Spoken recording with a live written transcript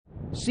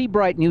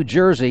Seabright, New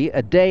Jersey,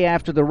 a day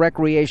after the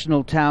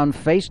recreational town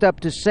faced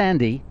up to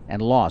Sandy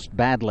and lost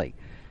badly.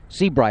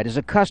 Seabright is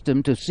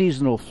accustomed to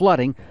seasonal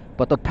flooding,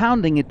 but the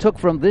pounding it took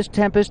from this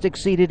tempest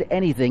exceeded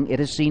anything it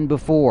has seen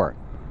before.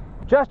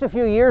 Just a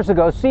few years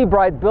ago,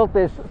 Seabright built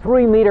this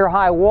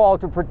 3-meter-high wall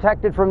to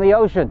protect it from the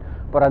ocean.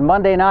 But on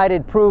Monday night,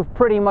 it proved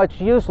pretty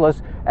much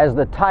useless as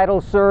the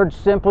tidal surge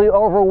simply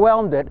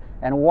overwhelmed it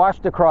and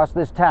washed across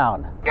this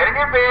town. Get in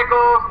your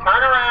vehicles,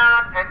 turn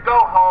around, and go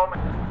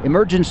home.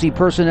 Emergency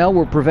personnel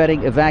were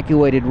preventing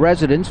evacuated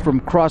residents from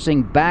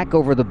crossing back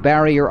over the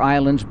barrier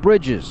island's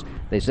bridges.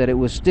 They said it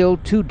was still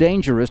too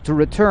dangerous to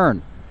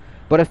return.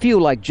 But a few,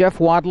 like Jeff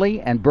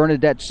Wadley and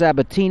Bernadette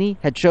Sabatini,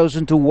 had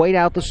chosen to wait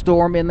out the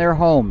storm in their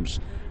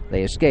homes.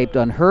 They escaped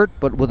unhurt,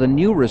 but with a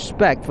new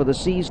respect for the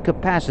sea's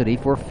capacity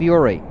for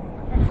fury.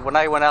 When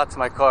I went out to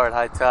my car at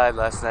high tide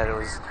last night, it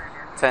was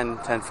 10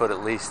 foot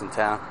at least in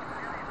town.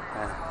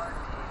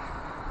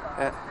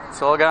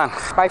 It's all gone.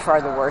 By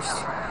far the worst.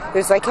 It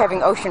was like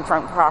having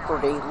oceanfront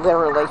property,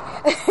 literally.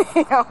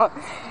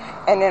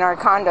 And in our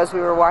condos,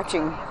 we were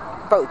watching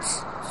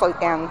boats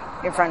float down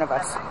in front of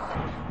us.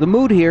 The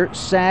mood here,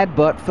 sad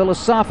but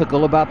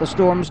philosophical about the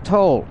storm's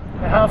toll.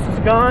 The house is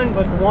gone,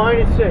 but the wine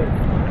is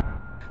safe.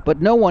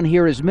 But no one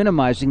here is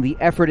minimizing the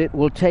effort it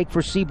will take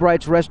for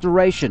Seabright's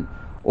restoration,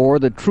 or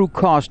the true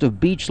cost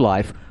of beach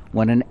life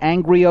when an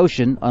angry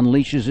ocean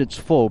unleashes its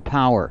full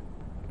power.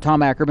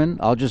 Tom Ackerman,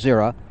 Al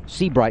Jazeera,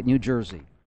 Seabright, New Jersey.